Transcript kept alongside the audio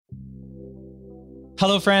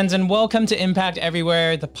Hello, friends, and welcome to Impact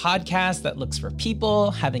Everywhere, the podcast that looks for people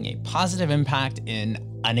having a positive impact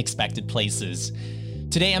in unexpected places.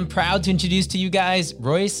 Today, I'm proud to introduce to you guys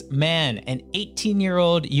Royce Mann, an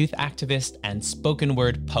 18-year-old youth activist and spoken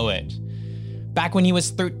word poet. Back when he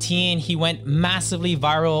was 13, he went massively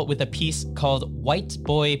viral with a piece called White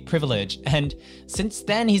Boy Privilege, and since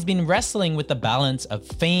then he's been wrestling with the balance of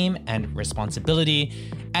fame and responsibility,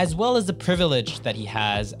 as well as the privilege that he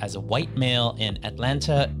has as a white male in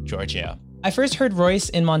Atlanta, Georgia. I first heard Royce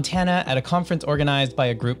in Montana at a conference organized by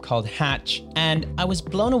a group called Hatch, and I was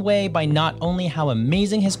blown away by not only how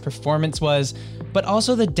amazing his performance was, but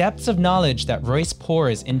also the depths of knowledge that Royce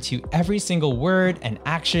pours into every single word and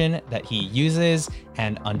action that he uses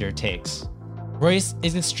and undertakes. Royce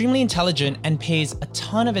is extremely intelligent and pays a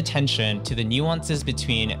ton of attention to the nuances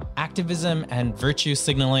between activism and virtue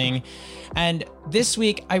signaling. And this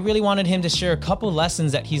week, I really wanted him to share a couple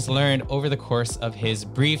lessons that he's learned over the course of his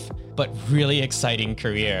brief but really exciting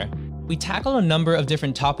career. We tackle a number of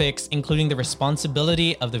different topics, including the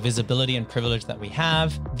responsibility of the visibility and privilege that we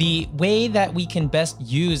have, the way that we can best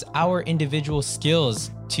use our individual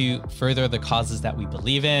skills to further the causes that we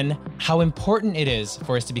believe in, how important it is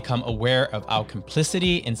for us to become aware of our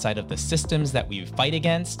complicity inside of the systems that we fight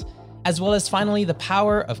against, as well as finally the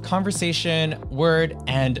power of conversation, word,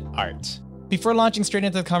 and art. Before launching straight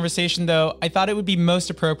into the conversation though, I thought it would be most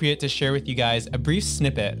appropriate to share with you guys a brief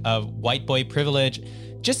snippet of White Boy Privilege,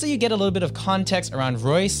 just so you get a little bit of context around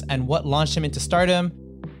Royce and what launched him into stardom.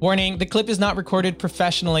 Warning, the clip is not recorded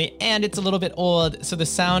professionally and it's a little bit old, so the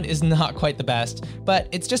sound is not quite the best, but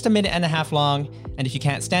it's just a minute and a half long, and if you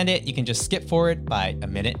can't stand it, you can just skip forward by a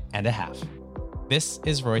minute and a half. This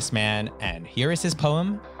is Royce Mann, and here is his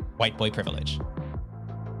poem, White Boy Privilege.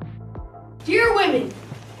 Dear women,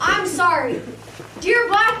 I'm sorry. Dear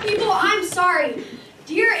Black people, I'm sorry.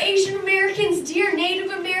 Dear Asian Americans, dear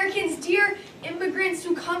Native Americans, dear immigrants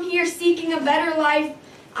who come here seeking a better life,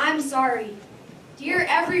 I'm sorry. Dear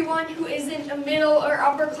everyone who isn't a middle or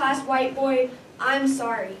upper class white boy, I'm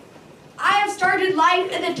sorry. I have started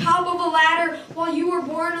life at the top of a ladder while you were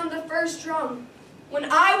born on the first rung. When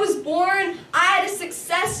I was born, I had a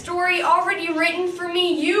success story already written for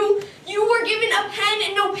me. You were given a pen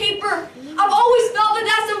and no paper. I've always felt that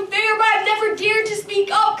that's unfair, but I've never dared to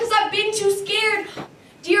speak up because I've been too scared.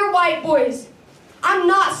 Dear white boys, I'm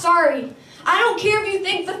not sorry. I don't care if you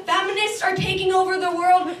think the feminists are taking over the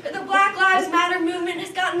world or the Black Lives Matter movement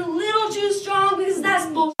has gotten a little too strong, because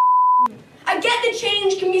that's bull. I get that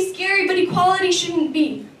change can be scary, but equality shouldn't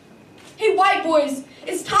be. Hey white boys,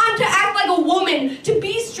 it's time to act like a woman, to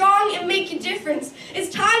be strong and make a difference.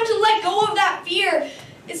 It's time to let go of that fear.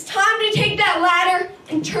 It's time to take that ladder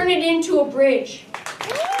and turn it into a bridge.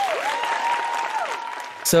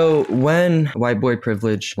 So when White Boy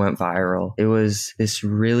Privilege went viral, it was this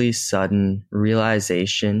really sudden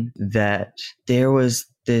realization that there was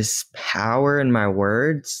this power in my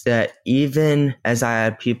words that even as I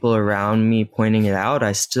had people around me pointing it out,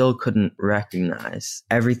 I still couldn't recognize.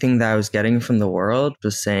 Everything that I was getting from the world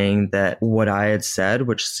was saying that what I had said,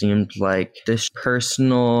 which seemed like this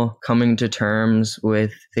personal coming to terms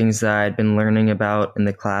with things that I had been learning about in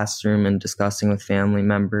the classroom and discussing with family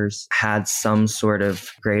members, had some sort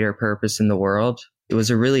of greater purpose in the world. It was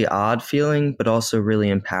a really odd feeling, but also really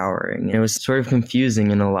empowering. It was sort of confusing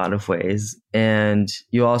in a lot of ways. And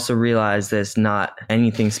you also realize there's not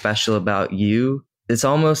anything special about you. It's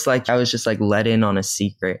almost like I was just like let in on a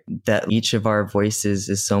secret that each of our voices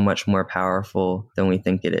is so much more powerful than we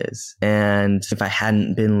think it is. And if I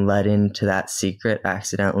hadn't been let into that secret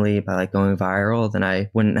accidentally by like going viral, then I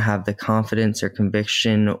wouldn't have the confidence or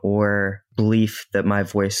conviction or belief that my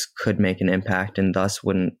voice could make an impact, and thus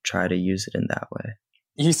wouldn't try to use it in that way.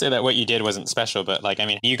 You said that what you did wasn't special, but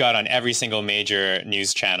you got on every single major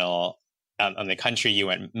news channel in the country. You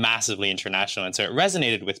went massively international, and so it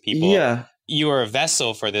resonated with people. Yeah. You are a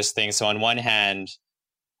vessel for this thing. So on one hand,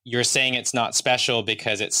 you're saying it's not special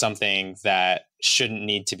because it's something that shouldn't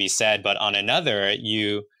need to be said. But on another,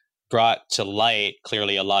 you brought to light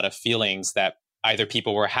clearly a lot of feelings that either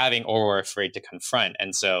people were having or were afraid to confront.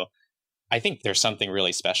 And so I think there's something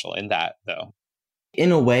really special in that, though.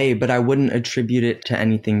 In a way, but I wouldn't attribute it to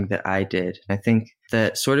anything that I did. I think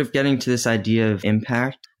that sort of getting to this idea of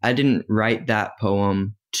impact, I didn't write that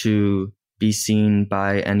poem to be seen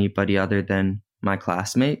by anybody other than my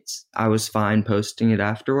classmates. I was fine posting it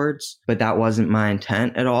afterwards, but that wasn't my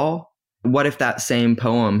intent at all. What if that same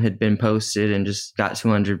poem had been posted and just got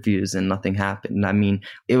 200 views and nothing happened? I mean,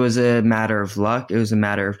 it was a matter of luck. It was a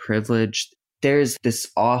matter of privilege. there's this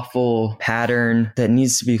awful pattern that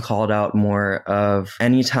needs to be called out more of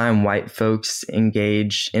anytime white folks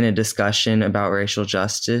engage in a discussion about racial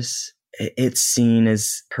justice, it's seen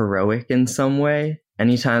as heroic in some way.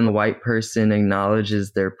 Anytime a white person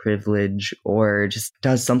acknowledges their privilege or just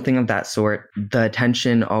does something of that sort, the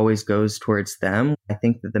attention always goes towards them. I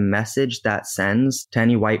think that the message that sends to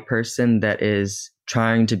any white person that is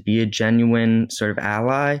trying to be a genuine sort of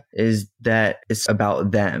ally is that it's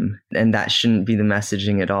about them. And that shouldn't be the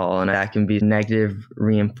messaging at all. And that can be negative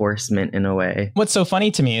reinforcement in a way. What's so funny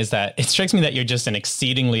to me is that it strikes me that you're just an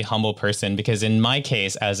exceedingly humble person, because in my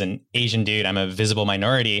case, as an Asian dude, I'm a visible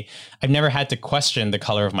minority. I've never had to question the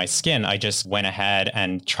color of my skin. I just went ahead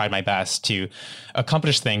and tried my best to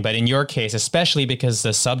accomplish things. But in your case, especially because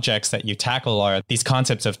the subjects that you tackle are these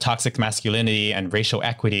concepts of toxic masculinity and racial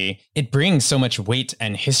equity, it brings so much weight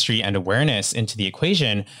and history and awareness into the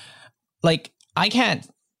equation. Like, I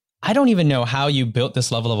don't even know how you built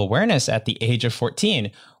this level of awareness at the age of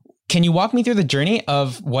 14. Can you walk me through the journey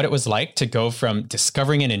of what it was like to go from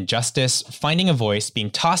discovering an injustice, finding a voice,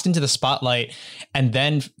 being tossed into the spotlight, and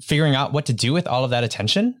then figuring out what to do with all of that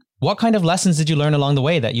attention? What kind of lessons did you learn along the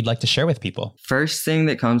way that you'd like to share with people? First thing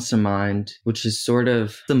that comes to mind, which is sort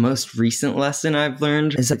of the most recent lesson I've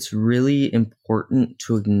learned, is that it's really important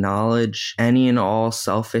to acknowledge any and all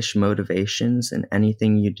selfish motivations in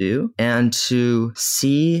anything you do, and to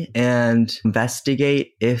see and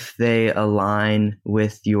investigate if they align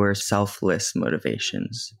with your selfless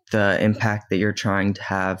motivations, the impact that you're trying to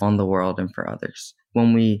have on the world and for others.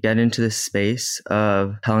 When we get into this space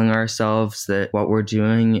of telling ourselves that what we're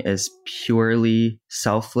doing is purely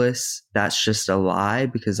selfless, that's just a lie,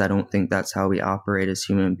 because I don't think that's how we operate as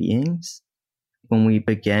human beings. When we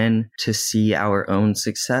begin to see our own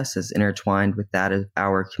success as intertwined with that of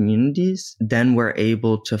our communities, then we're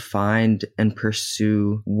able to find and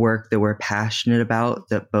pursue work that we're passionate about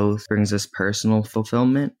that both brings us personal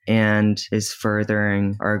fulfillment and is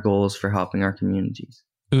furthering our goals for helping our communities.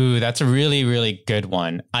 Ooh, that's a really, really good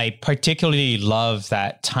one. I particularly love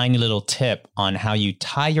that tiny little tip on how you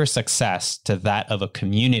tie your success to that of a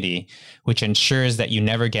community, which ensures that you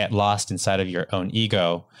never get lost inside of your own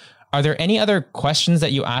ego. Are there any other questions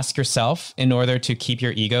that you ask yourself in order to keep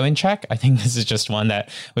your ego in check? I think this is just one that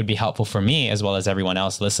would be helpful for me as well as everyone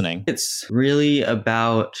else listening. It's really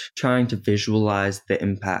about trying to visualize the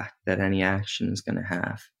impact that any action is going to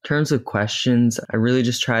have. In terms of questions, I really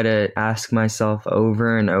just try to ask myself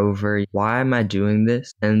over and over, why am I doing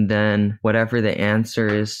this? And then whatever the answer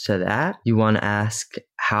is to that, you want to ask,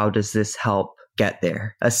 how does this help get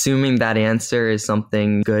there? Assuming that answer is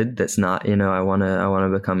something good that's not, I want to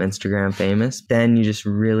become Instagram famous, then you just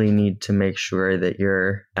really need to make sure that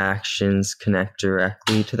your actions connect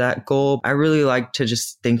directly to that goal. I really like to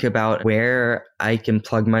just think about where I can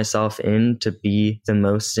plug myself in to be the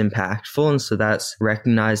most impactful. And so that's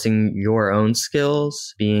recognizing your own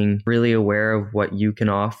skills, being really aware of what you can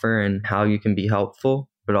offer and how you can be helpful,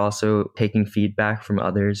 but also taking feedback from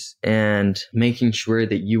others and making sure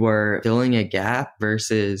that you are filling a gap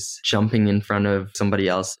versus jumping in front of somebody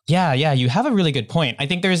else. Yeah, you have a really good point. I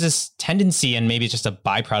think there's this tendency, and maybe it's just a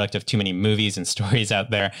byproduct of too many movies and stories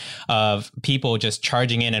out there, of people just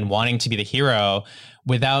charging in and wanting to be the hero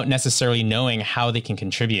without necessarily knowing how they can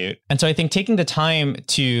contribute. And so I think taking the time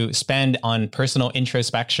to spend on personal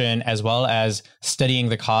introspection as well as studying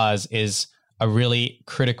the cause is a really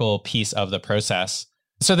critical piece of the process.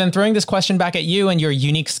 So then, throwing this question back at you and your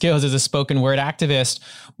unique skills as a spoken word activist,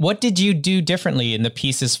 what did you do differently in the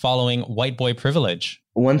pieces following White Boy Privilege?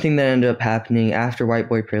 One thing that ended up happening after White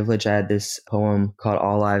Boy Privilege, I had this poem called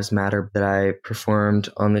All Lives Matter that I performed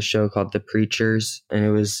on the show called The Preachers. And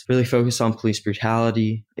it was really focused on police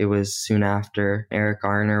brutality. It was soon after Eric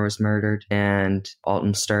Garner was murdered and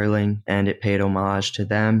Alton Sterling, and it paid homage to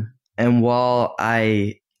them. And while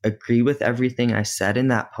I agree with everything I said in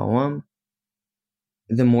that poem,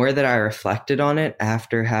 the more that I reflected on it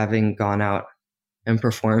after having gone out and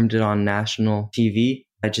performed it on national TV,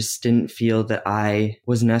 I just didn't feel that I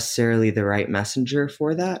was necessarily the right messenger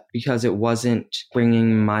for that, because it wasn't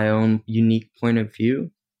bringing my own unique point of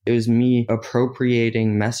view. It was me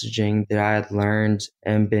appropriating messaging that I had learned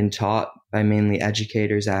and been taught by mainly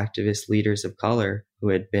educators, activists, leaders of color who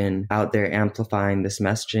had been out there amplifying this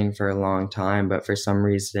messaging for a long time. But for some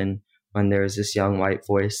reason, when there was this young white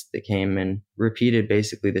voice that came and repeated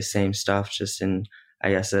basically the same stuff, just in, I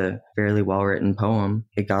guess, a fairly well-written poem,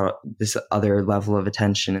 it got this other level of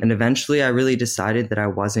attention. And eventually I really decided that I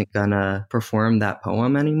wasn't gonna perform that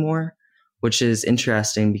poem anymore, which is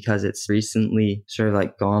interesting because it's recently sort of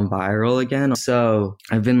like gone viral again. So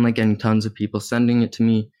I've been like getting tons of people sending it to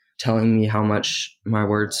me telling me how much my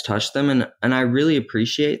words touch them. And I really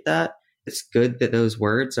appreciate that. It's good that those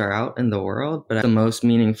words are out in the world, but the most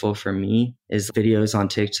meaningful for me is videos on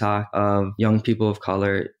TikTok of young people of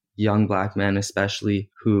color, young Black men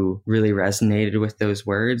especially, who really resonated with those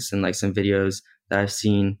words, and like some videos that I've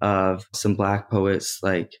seen of some Black poets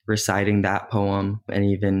like reciting that poem and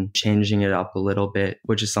even changing it up a little bit,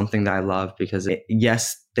 which is something that I love because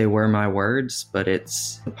yes, they were my words, but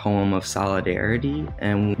it's a poem of solidarity.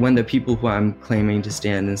 And when the people who I'm claiming to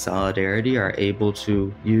stand in solidarity are able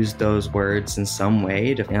to use those words in some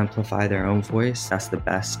way to amplify their own voice, that's the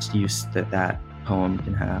best use that poem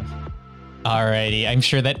can have. Alrighty, I'm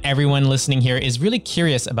sure that everyone listening here is really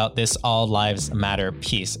curious about this All Lives Matter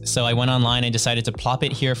piece. So I went online and decided to plop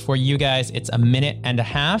it here for you guys. It's 1.5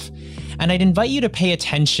 minutes. And I'd invite you to pay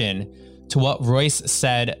attention to what Royce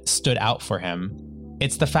said stood out for him.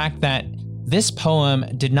 It's the fact that this poem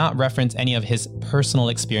did not reference any of his personal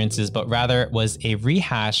experiences, but rather was a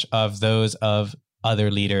rehash of those of other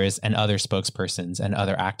leaders and other spokespersons and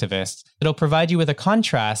other activists. It'll provide you with a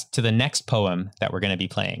contrast to the next poem that we're going to be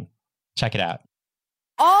playing. Check it out.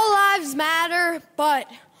 All lives matter,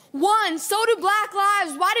 but one, so do Black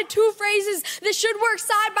lives. Why do two phrases that should work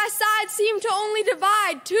side by side seem to only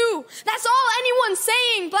divide? Two, that's all anyone's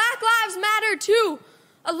saying. Black lives matter too.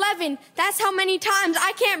 11, that's how many times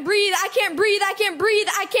I can't breathe, I can't breathe, I can't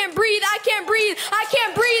breathe, I can't breathe, I can't breathe, I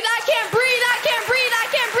can't breathe, I can't breathe, I can't breathe, I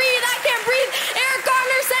can't breathe, I can't breathe. Eric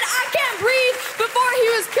Garner said I can't breathe before he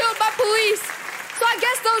was killed by police. So I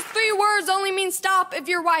guess those 3 words only mean stop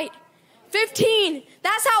if you're white. 15,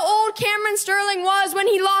 that's how old Cameron Sterling was when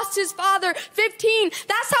he lost his father. 15,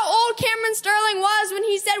 that's how old Cameron Sterling was when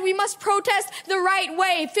he said we must protest the right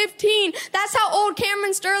way. 15, that's how old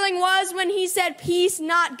Cameron Sterling was when he said peace,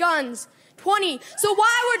 not guns. 20, so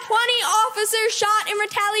why were 20 officers shot in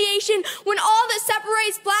retaliation when all that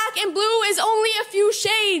separates black and blue is only a few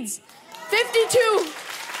shades? 52,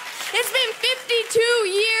 it's been 52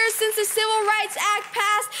 years since the Civil Rights Act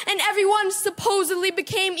passed and everyone supposedly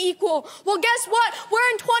became equal. Well, guess what? We're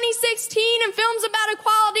in 2016 and films about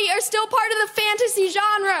equality are still part of the fantasy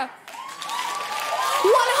genre.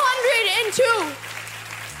 102.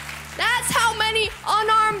 That's how many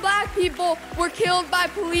unarmed black people were killed by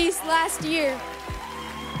police last year.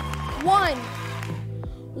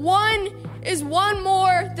 One is one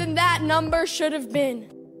more than that number should have been.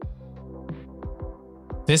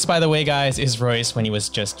 This, by the way, guys, is Royce when he was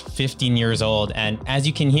just 15 years old. And as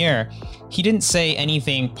you can hear, he didn't say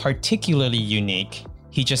anything particularly unique.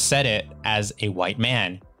 He just said it as a white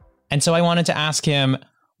man. And so I wanted to ask him,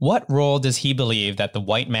 what role does he believe that the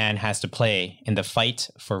white man has to play in the fight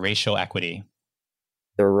for racial equity?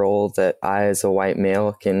 The role that I, as a white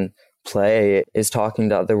male, can play is talking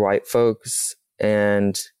to other white folks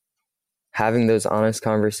and having those honest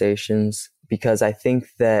conversations, because I think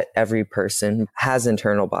that every person has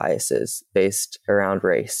internal biases based around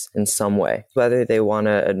race in some way, whether they want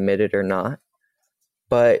to admit it or not.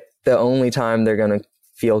 But the only time they're going to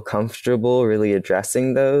feel comfortable really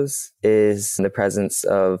addressing those is in the presence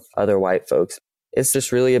of other white folks. It's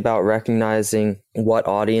just really about recognizing what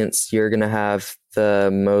audience you're going to have the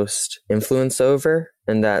most influence over.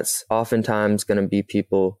 And that's oftentimes going to be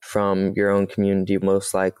people from your own community,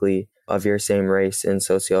 most likely of your same race and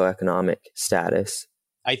socioeconomic status.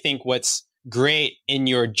 I think what's great in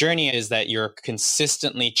your journey is that you're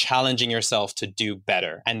consistently challenging yourself to do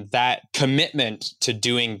better. And that commitment to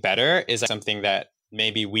doing better is something that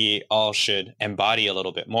maybe we all should embody a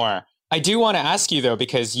little bit more. I do want to ask you, though,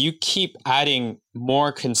 because you keep adding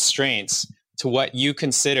more constraints to what you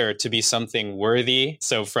consider to be something worthy.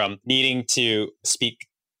 So from needing to speak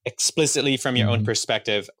explicitly from your own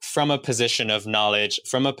perspective, from a position of knowledge,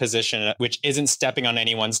 from a position which isn't stepping on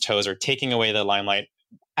anyone's toes or taking away the limelight.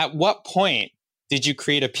 At what point did you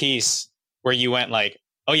create a piece where you went like,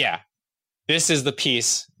 oh yeah, this is the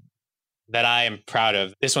piece that I am proud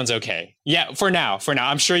of. This one's okay. Yeah, for now.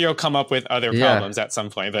 I'm sure you'll come up with other problems at some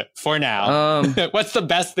point, but for now, what's the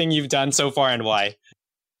best thing you've done so far and why?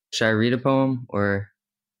 Should I read a poem or?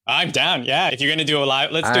 I'm down. Yeah, if you're going to do a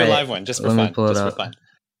live, let's do a live one just for fun. Just for fun.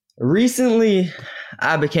 Recently,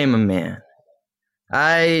 I became a man.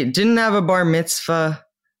 I didn't have a bar mitzvah.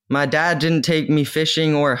 My dad didn't take me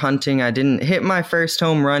fishing or hunting. I didn't hit my first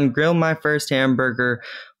home run, grill my first hamburger,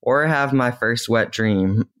 or have my first wet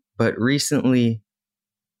dream. But recently,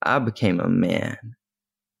 I became a man.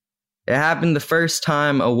 It happened the first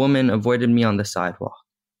time a woman avoided me on the sidewalk.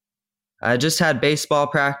 I just had baseball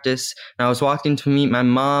practice, and I was walking to meet my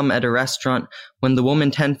mom at a restaurant when the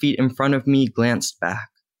woman 10 feet in front of me glanced back.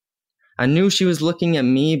 I knew she was looking at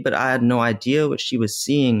me, but I had no idea what she was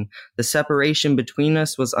seeing. The separation between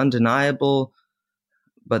us was undeniable,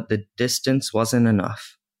 but the distance wasn't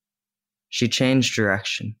enough. She changed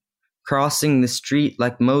direction, crossing the street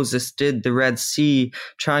like Moses did the Red Sea,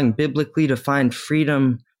 trying biblically to find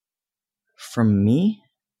freedom from me.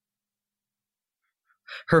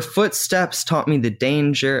 Her footsteps taught me the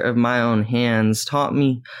danger of my own hands, taught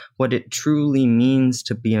me what it truly means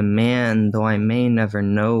to be a man, though I may never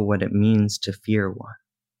know what it means to fear one.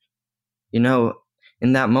 You know,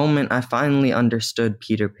 in that moment, I finally understood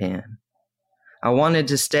Peter Pan. I wanted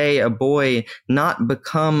to stay a boy, not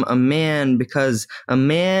become a man, because a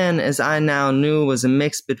man, as I now knew, was a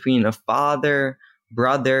mix between a father,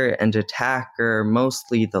 brother, and attacker,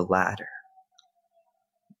 mostly the latter.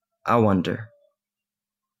 I wonder.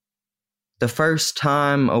 The first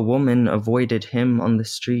time a woman avoided him on the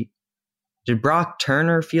street, did Brock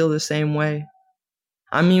Turner feel the same way?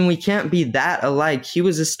 I mean, we can't be that alike. He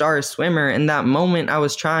was a star swimmer. In that moment, I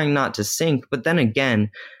was trying not to sink. But then again,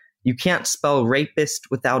 you can't spell rapist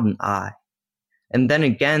without an I. And then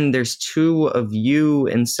again, there's two of you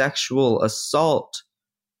in sexual assault.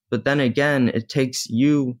 But then again, it takes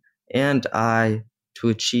you and I to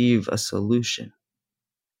achieve a solution.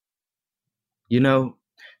 You know,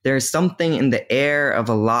 there's something in the air of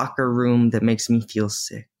a locker room that makes me feel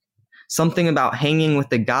sick. Something about hanging with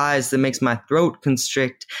the guys that makes my throat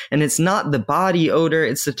constrict. And it's not the body odor,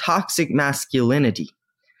 it's the toxic masculinity.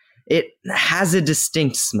 It has a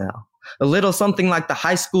distinct smell. A little something like the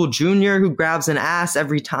high school junior who grabs an ass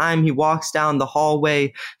every time he walks down the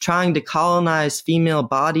hallway, trying to colonize female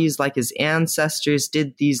bodies like his ancestors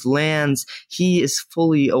did these lands. He is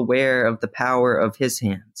fully aware of the power of his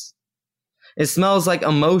hands. It smells like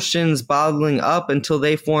emotions bottling up until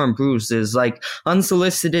they form bruises. Like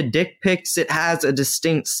unsolicited dick pics, it has a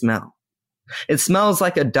distinct smell. It smells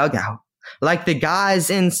like a dugout. Like the guys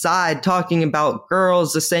inside talking about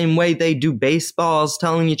girls the same way they do baseballs,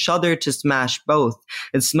 telling each other to smash both.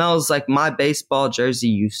 It smells like my baseball jersey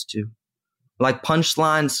used to. Like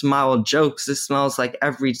punchlines to my old jokes, it smells like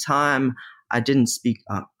every time I didn't speak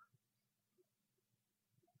up.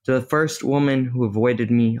 To the first woman who avoided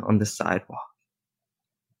me on the sidewalk,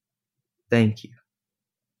 thank you.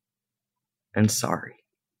 And sorry.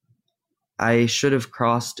 I should have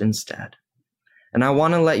crossed instead. And I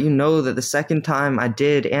want to let you know that the second time I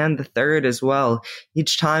did, and the third as well,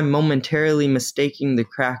 each time momentarily mistaking the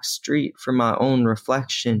cracked street for my own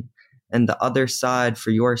reflection and the other side for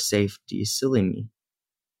your safety, silly me.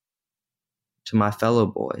 To my fellow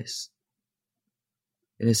boys,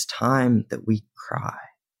 it is time that we cry.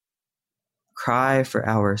 Cry for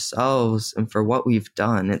ourselves and for what we've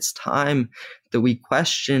done. It's time that we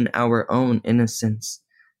question our own innocence,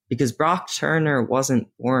 because Brock Turner wasn't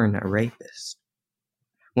born a rapist.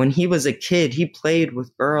 When he was a kid, he played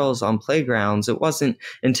with girls on playgrounds. It wasn't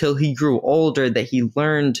until he grew older that he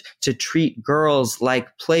learned to treat girls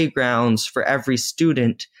like playgrounds. For every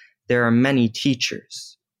student, there are many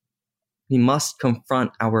teachers. We must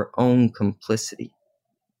confront our own complicity.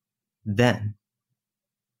 Then,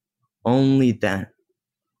 only then,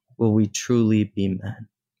 will we truly be men.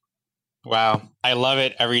 Wow. I love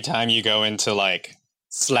it every time you go into like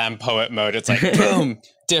slam poet mode. It's like, boom,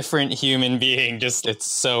 different human being. Just,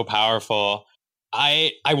 it's so powerful.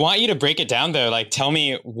 I want you to break it down though. Like, tell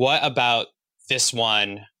me what about this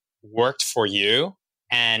one worked for you?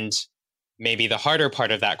 And maybe the harder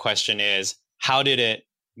part of that question is, how did it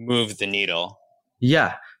move the needle?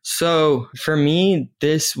 Yeah. So for me,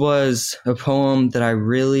 this was a poem that I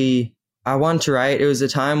wanted to write. It was a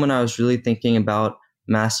time when I was really thinking about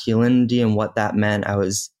masculinity and what that meant. I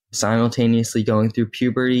was simultaneously going through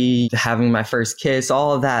puberty, having my first kiss,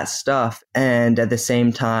 all of that stuff. And at the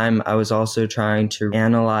same time, I was also trying to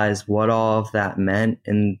analyze what all of that meant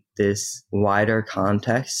in this wider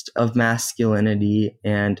context of masculinity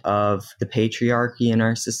and of the patriarchy in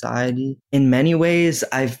our society. In many ways,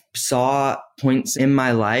 I saw points in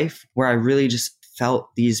my life where I really just felt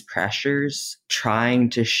these pressures trying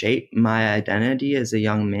to shape my identity as a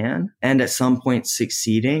young man, and at some point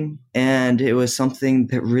succeeding. And it was something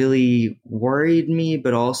that really worried me,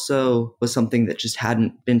 but also was something that just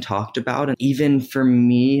hadn't been talked about. And even for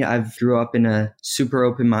me, I grew up in a super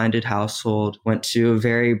open-minded household, went to a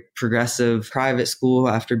very progressive private school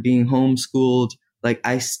after being homeschooled. Like,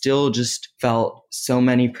 I still just felt so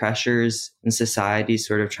many pressures in society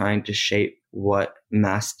sort of trying to shape what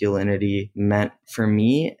masculinity meant for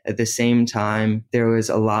me. At the same time, there was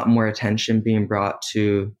a lot more attention being brought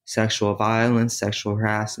to sexual violence, sexual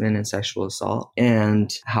harassment, and sexual assault,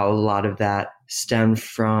 and how a lot of that stemmed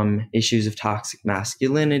from issues of toxic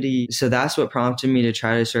masculinity. So that's what prompted me to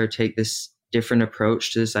try to sort of take this different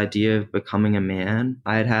approach to this idea of becoming a man.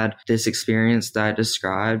 I had had this experience that I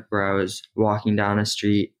described where I was walking down a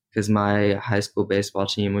street because my high school baseball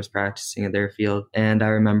team was practicing at their field. And I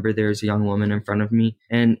remember there was a young woman in front of me,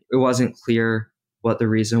 and it wasn't clear what the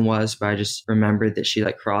reason was, but I just remembered that she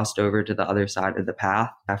crossed over to the other side of the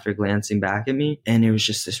path after glancing back at me. And it was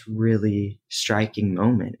just this really striking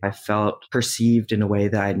moment. I felt perceived in a way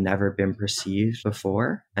that I'd never been perceived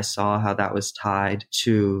before. I saw how that was tied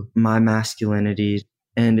to my masculinity.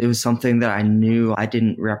 And it was something that I knew I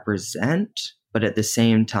didn't represent, but at the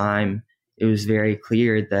same time, it was very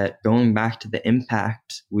clear that going back to the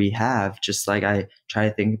impact we have, just like I try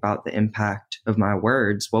to think about the impact of my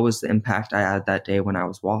words, what was the impact I had that day when I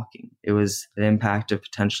was walking? It was the impact of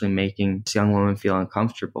potentially making this young woman feel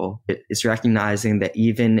uncomfortable. It's recognizing that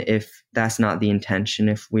even if that's not the intention,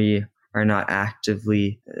 if we are not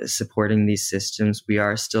actively supporting these systems, we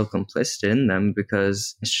are still complicit in them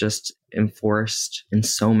because it's just enforced in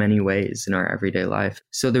so many ways in our everyday life.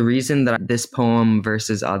 So the reason that this poem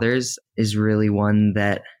versus others is really one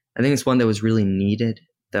that I think it's one that was really needed,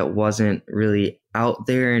 that wasn't really out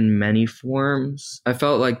there in many forms. I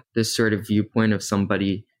felt like this sort of viewpoint of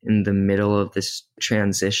somebody in the middle of this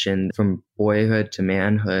transition from boyhood to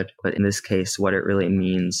manhood, but in this case, what it really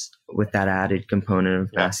means with that added component of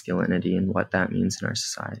masculinity and what that means in our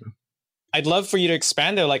society. I'd love for you to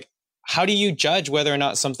expand there. How do you judge whether or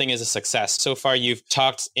not something is a success? So far, you've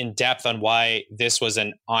talked in depth on why this was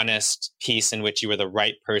an honest piece in which you were the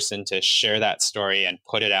right person to share that story and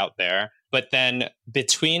put it out there. But then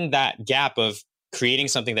between that gap of creating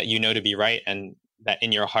something that you know to be right and that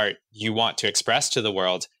in your heart you want to express to the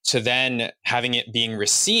world, to then having it being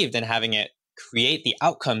received and having it create the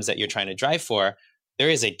outcomes that you're trying to drive for, there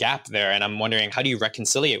is a gap there. And I'm wondering, how do you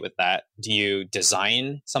reconcile with that? Do you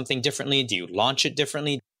design something differently? Do you launch it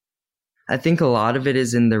differently? I think a lot of it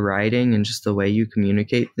is in the writing and just the way you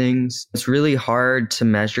communicate things. It's really hard to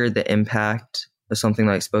measure the impact of something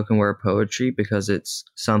like spoken word poetry because it's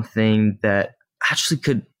something that actually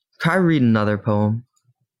could read another poem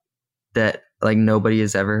that nobody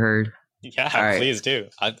has ever heard. Yeah, right. Please do.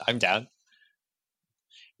 I'm down.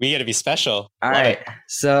 We got to be special. All right.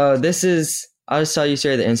 So I'll just tell you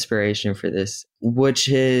sort of the inspiration for this, which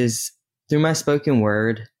is through my spoken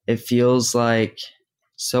word. It feels like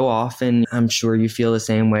so often, I'm sure you feel the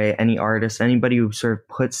same way, any artist, anybody who sort of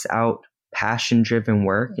puts out passion-driven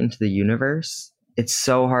work into the universe, it's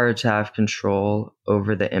so hard to have control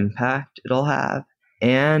over the impact it'll have.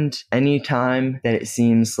 And anytime that it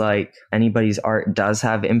seems like anybody's art does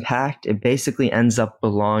have impact, it basically ends up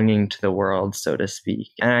belonging to the world, so to speak.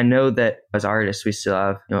 And I know that as artists, we still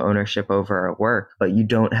have ownership over our work, but you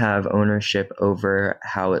don't have ownership over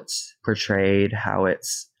how it's portrayed, how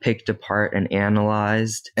it's picked apart and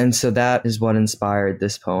analyzed. And so that is what inspired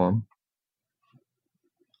this poem.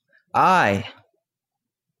 I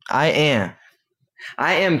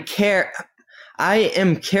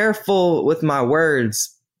am careful with my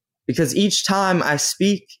words because each time I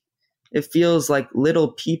speak, it feels like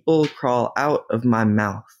little people crawl out of my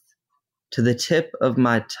mouth to the tip of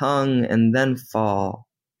my tongue and then fall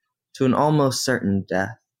to an almost certain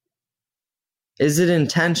death. Is it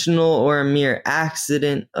intentional or a mere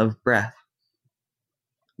accident of breath?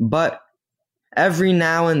 But every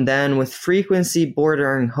now and then, with frequency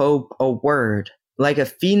bordering hope, a word, like a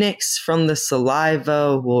phoenix from the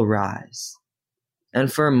saliva, will rise.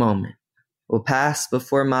 And for a moment, will pass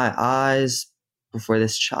before my eyes, before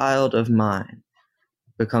this child of mine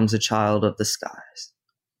becomes a child of the skies.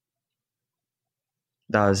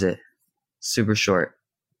 That was it. Super short.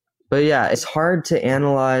 But yeah, it's hard to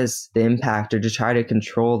analyze the impact or to try to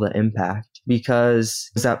control the impact because,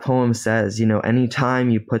 as that poem says, anytime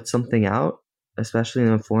you put something out, especially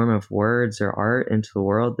in the form of words or art into the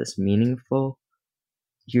world that's meaningful,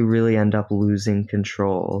 you really end up losing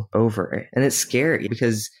control over it. And it's scary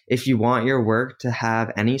because if you want your work to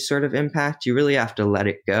have any sort of impact, you really have to let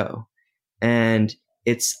it go. And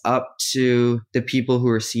it's up to the people who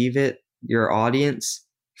receive it, your audience,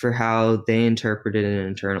 for how they interpret it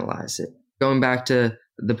and internalize it. Going back to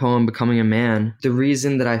the poem Becoming a Man, the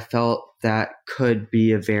reason that I felt that could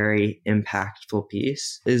be a very impactful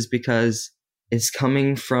piece is because it's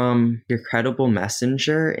coming from your credible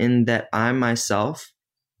messenger in that I myself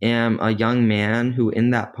am a young man who in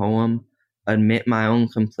that poem admit my own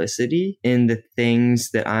complicity in the things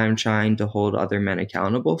that I'm trying to hold other men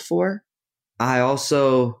accountable for. I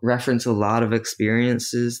also reference a lot of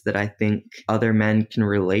experiences that I think other men can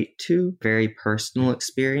relate to, very personal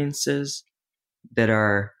experiences that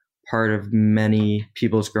are part of many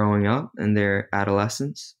people's growing up and their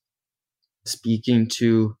adolescence. Speaking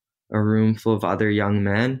to a room full of other young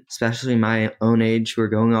men, especially my own age, who are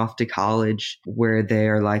going off to college, where they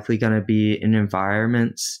are likely going to be in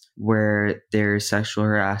environments where there's sexual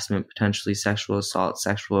harassment, potentially sexual assault,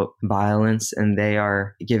 sexual violence, and they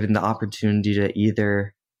are given the opportunity to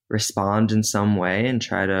either respond in some way and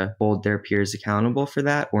try to hold their peers accountable for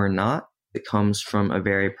that or not. It comes from a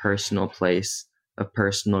very personal place of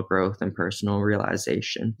personal growth and personal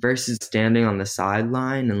realization versus standing on the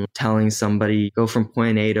sideline and telling somebody go from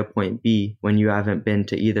point A to point B when you haven't been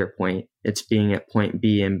to either point. It's being at point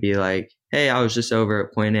B and be like, hey, I was just over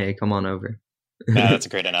at point A, come on over. Yeah, that's a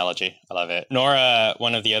great analogy. I love it. Nora,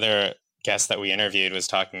 one of the other guest that we interviewed, was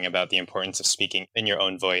talking about the importance of speaking in your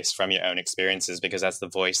own voice from your own experiences, because that's the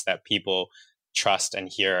voice that people trust and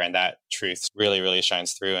hear, and that truth really, really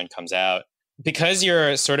shines through and comes out. Because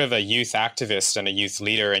you're sort of a youth activist and a youth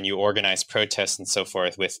leader, and you organize protests and so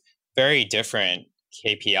forth with very different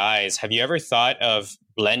KPIs, have you ever thought of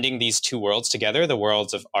blending these two worlds together, the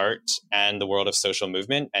worlds of art and the world of social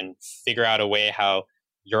movement, and figure out a way how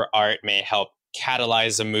your art may help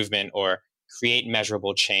catalyze a movement or create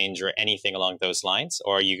measurable change or anything along those lines?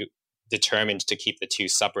 Or are you determined to keep the two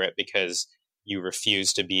separate because you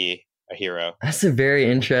refuse to be a hero? That's a very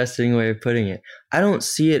interesting way of putting it. I don't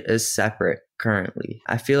see it as separate currently.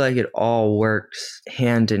 I feel like it all works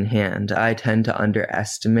hand in hand. I tend to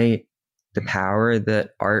underestimate the power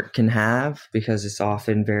that art can have because it's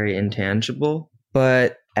often very intangible.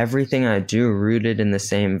 But everything I do rooted in the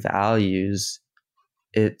same values.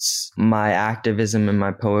 It's my activism and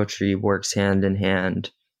my poetry works hand in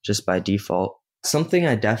hand just by default. Something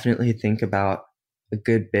I definitely think about a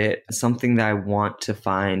good bit, something that I want to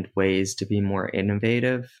find ways to be more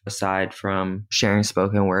innovative, aside from sharing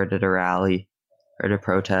spoken word at a rally or at a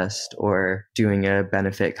protest or doing a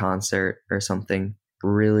benefit concert or something.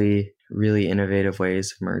 Really, really innovative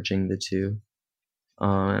ways of merging the two.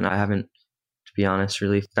 And I haven't, to be honest,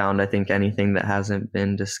 really found, I think, anything that hasn't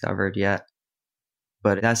been discovered yet.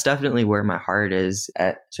 But that's definitely where my heart is,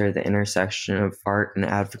 at sort of the intersection of art and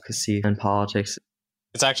advocacy and politics.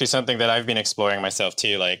 It's actually something that I've been exploring myself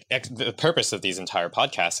too. Like, the purpose of these entire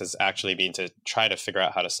podcasts has actually been to try to figure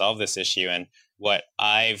out how to solve this issue. And what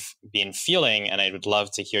I've been feeling, and I would love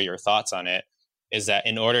to hear your thoughts on it, is that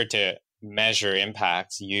in order to measure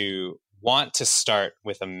impact, you want to start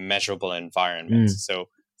with a measurable environment. So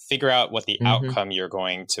figure out what the outcome you're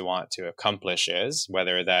going to want to accomplish is,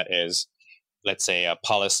 whether that is, let's say, a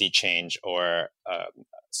policy change or a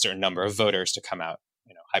certain number of voters to come out,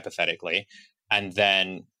 hypothetically, and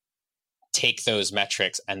then take those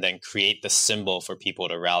metrics and then create the symbol for people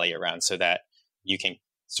to rally around so that you can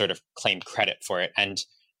sort of claim credit for it. And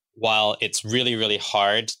while it's really, really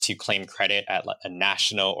hard to claim credit at a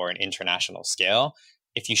national or an international scale,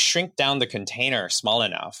 if you shrink down the container small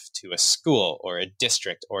enough to a school or a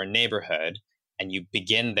district or a neighborhood, and you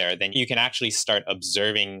begin there, then you can actually start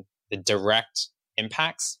observing the direct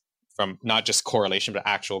impacts from not just correlation, but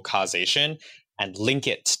actual causation, and link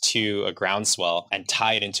it to a groundswell and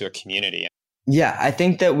tie it into a community. Yeah, I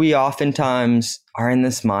think that we oftentimes are in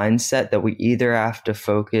this mindset that we either have to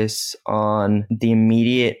focus on the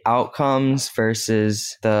immediate outcomes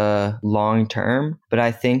versus the long term. But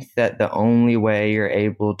I think that the only way you're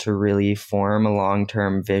able to really form a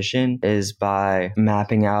long-term vision is by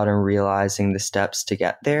mapping out and realizing the steps to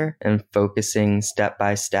get there and focusing step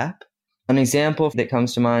by step. An example that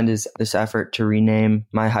comes to mind is this effort to rename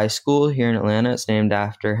my high school here in Atlanta. It's named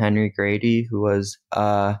after Henry Grady, who was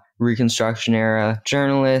a Reconstruction era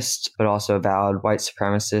journalist, but also a avowed white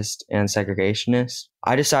supremacist and segregationist.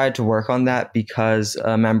 I decided to work on that because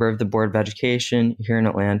a member of the Board of Education here in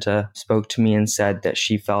Atlanta spoke to me and said that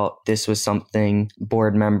she felt this was something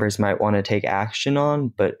board members might want to take action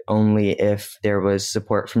on, but only if there was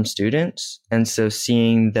support from students. And so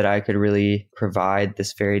seeing that I could really provide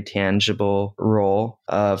this very tangible role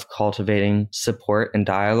of cultivating support and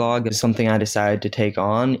dialogue is something I decided to take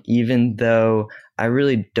on, even though I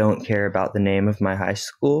really don't care about the name of my high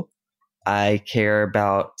school. I care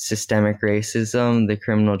about systemic racism, the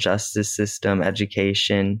criminal justice system,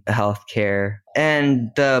 education, healthcare,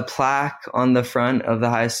 and the plaque on the front of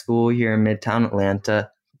the high school here in Midtown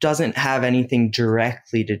Atlanta doesn't have anything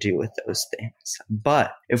directly to do with those things.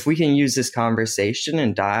 But if we can use this conversation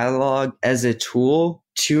and dialogue as a tool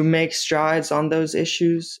to make strides on those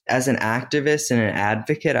issues, as an activist and an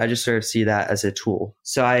advocate, I just sort of see that as a tool.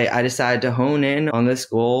 So I decided to hone in on this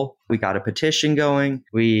goal. We got a petition going.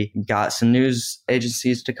 We got some news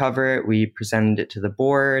agencies to cover it. We presented it to the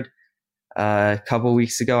board. A couple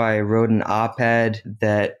weeks ago, I wrote an op-ed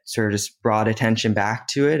that sort of just brought attention back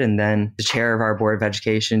to it. And then the chair of our Board of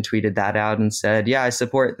Education tweeted that out and said, yeah, I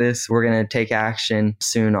support this. We're going to take action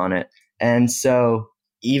soon on it. And so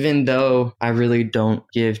even though I really don't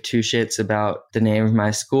give two shits about the name of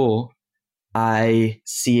my school, I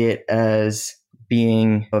see it as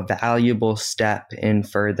being a valuable step in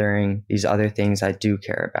furthering these other things I do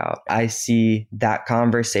care about. I see that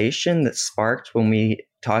conversation that sparked when we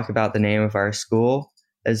talk about the name of our school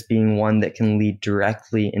as being one that can lead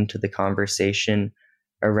directly into the conversation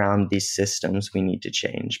around these systems we need to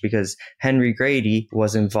change, because Henry Grady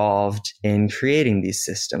was involved in creating these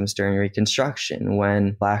systems during Reconstruction.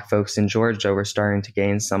 When Black folks in Georgia were starting to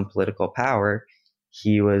gain some political power,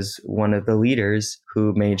 he was one of the leaders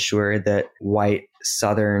who made sure that white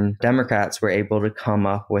Southern Democrats were able to come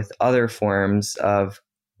up with other forms of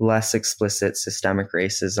less explicit systemic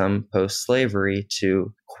racism post-slavery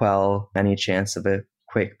to quell any chance of a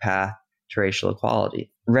quick path to racial equality.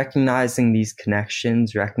 Recognizing these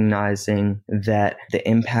connections, recognizing that the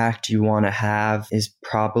impact you want to have is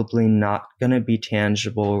probably not going to be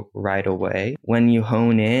tangible right away. When you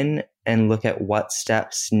hone in and look at what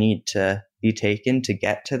steps need to be taken to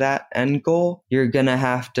get to that end goal, you're going to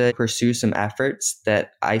have to pursue some efforts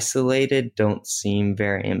that isolated don't seem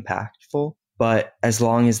very impactful. But as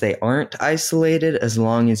long as they aren't isolated, as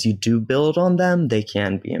long as you do build on them, they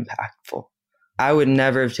can be impactful. I would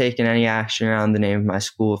never have taken any action around the name of my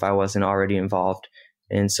school if I wasn't already involved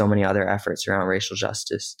in so many other efforts around racial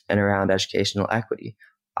justice and around educational equity.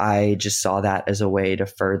 I just saw that as a way to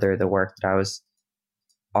further the work that I was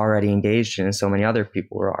already engaged in and so many other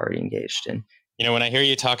people were already engaged in. You know, when I hear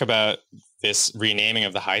you talk about this renaming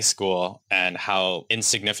of the high school and how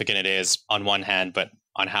insignificant it is on one hand, but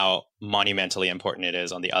on how monumentally important it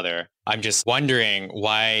is on the other, I'm just wondering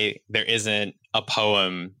why there isn't a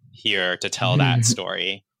poem here to tell that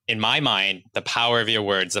story. In my mind, the power of your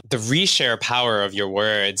words, the reshare power of your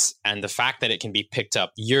words, and the fact that it can be picked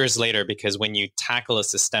up years later, because when you tackle a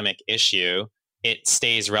systemic issue, it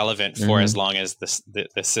stays relevant for as long as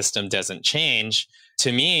the system doesn't change,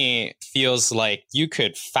 to me feels like you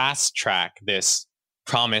could fast track this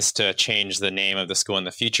promise to change the name of the school in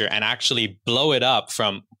the future and actually blow it up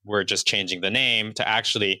from we're just changing the name to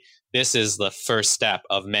actually this is the first step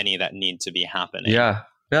of many that need to be happening. Yeah,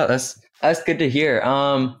 that's good to hear.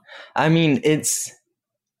 I mean, it's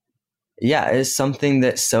something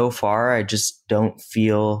that so far I just don't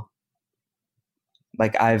feel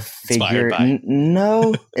like I've figured.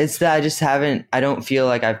 No, it's that I don't feel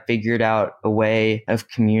like I've figured out a way of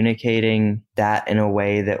communicating that in a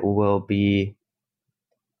way that will be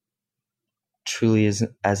truly as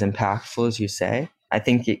impactful as you say. I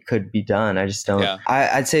think it could be done. I just don't. Yeah.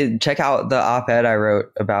 I'd say check out the op-ed I wrote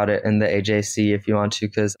about it in the AJC if you want to,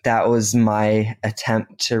 because that was my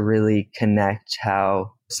attempt to really connect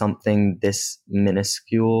how something this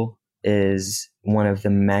minuscule is one of the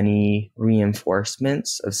many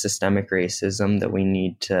reinforcements of systemic racism that we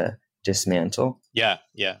need to dismantle. Yeah.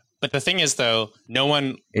 But the thing is, though, no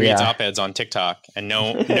one reads op-eds on TikTok, and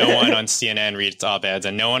no one on CNN reads op-eds,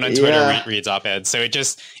 and no one on Twitter reads op-eds. So it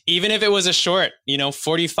just, even if it was a short,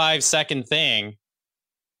 45-second thing,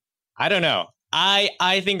 I don't know.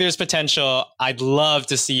 I think there's potential. I'd love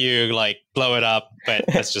to see you blow it up, but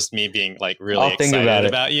that's just me being really excited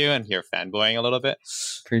about you and here fanboying a little bit.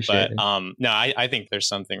 Appreciate it. No, I think there's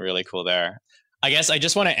something really cool there. I guess I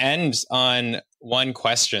just want to end on one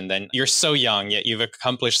question then. You're so young, yet you've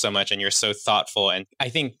accomplished so much and you're so thoughtful. And I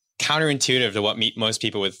think counterintuitive to what most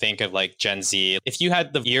people would think of Gen Z. If you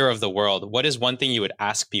had the ear of the world, what is one thing you would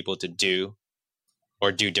ask people to do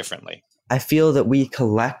or do differently? I feel that we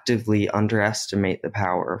collectively underestimate the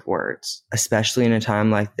power of words, especially in a time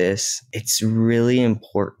like this. It's really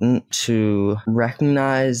important to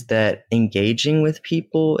recognize that engaging with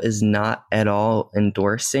people is not at all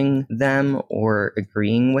endorsing them or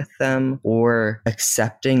agreeing with them or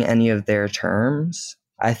accepting any of their terms.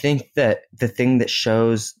 I think that the thing that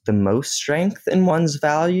shows the most strength in one's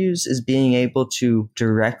values is being able to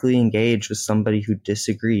directly engage with somebody who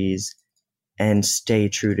disagrees and stay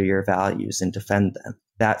true to your values and defend them.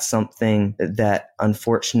 That's something that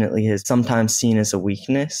unfortunately is sometimes seen as a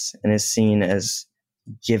weakness and is seen as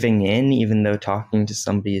giving in, even though talking to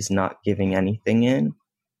somebody is not giving anything in.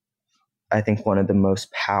 I think one of the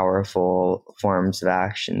most powerful forms of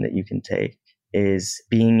action that you can take is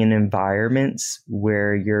being in environments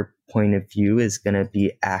where you're point of view is going to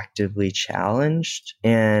be actively challenged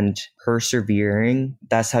and persevering.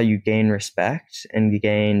 That's how you gain respect and you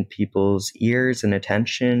gain people's ears and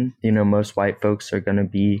attention. You know, most white folks are going to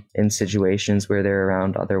be in situations where they're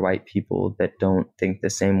around other white people that don't think the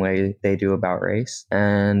same way they do about race.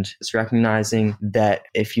 And it's recognizing that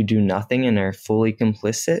if you do nothing and are fully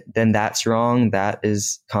complicit, then that's wrong. That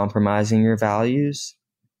is compromising your values.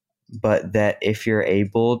 But that if you're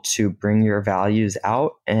able to bring your values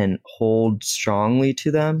out and hold strongly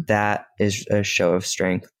to them, that is a show of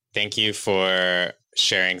strength. Thank you for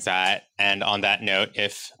sharing that. And on that note,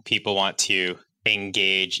 if people want to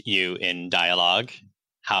engage you in dialogue,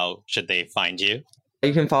 how should they find you?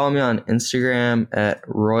 You can follow me on Instagram at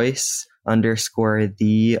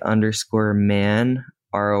Royce_the_man,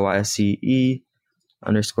 ROYCE_the_man,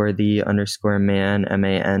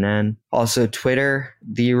 MANN. Also Twitter,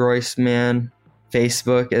 The Royce Man.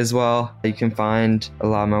 Facebook as well. You can find a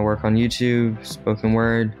lot of my work on YouTube, spoken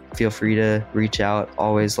word. Feel free to reach out.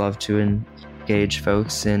 Always love to engage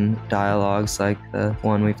folks in dialogues like the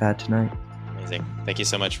one we've had tonight. Amazing. Thank you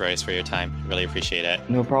so much, Royce, for your time. Really appreciate it.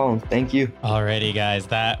 No problem. Thank you. Alrighty, guys.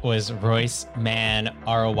 That was Royce Mann,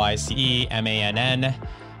 ROYCEMANN.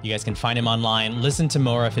 You guys can find him online. Listen to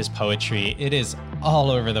more of his poetry. It is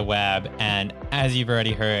all over the web. And as you've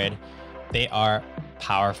already heard, they are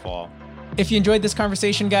powerful. If you enjoyed this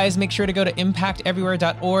conversation, guys, make sure to go to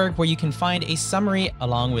impacteverywhere.org where you can find a summary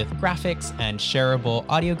along with graphics and shareable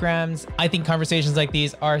audiograms. I think conversations like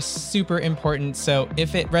these are super important. So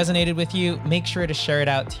if it resonated with you, make sure to share it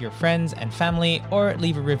out to your friends and family or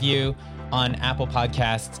leave a review on Apple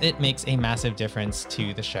Podcasts. It makes a massive difference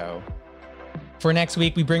to the show. For next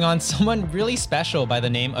week, we bring on someone really special by the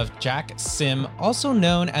name of Jack Sim, also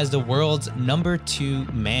known as the world's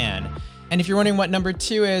 #2 man. And if you're wondering what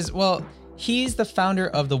 #2 is, well, he's the founder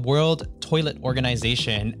of the World Toilet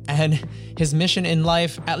Organization, and his mission in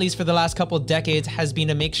life, at least for the last couple of decades, has been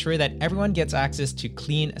to make sure that everyone gets access to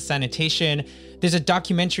clean sanitation. There's a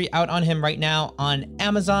documentary out on him right now on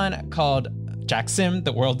Amazon called Jack Sim,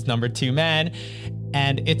 the world's #2 man.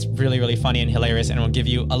 And it's really, really funny and hilarious, and will give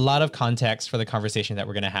you a lot of context for the conversation that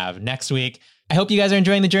we're going to have next week. I hope you guys are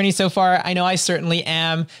enjoying the journey so far. I know I certainly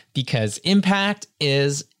am, because impact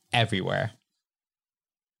is everywhere.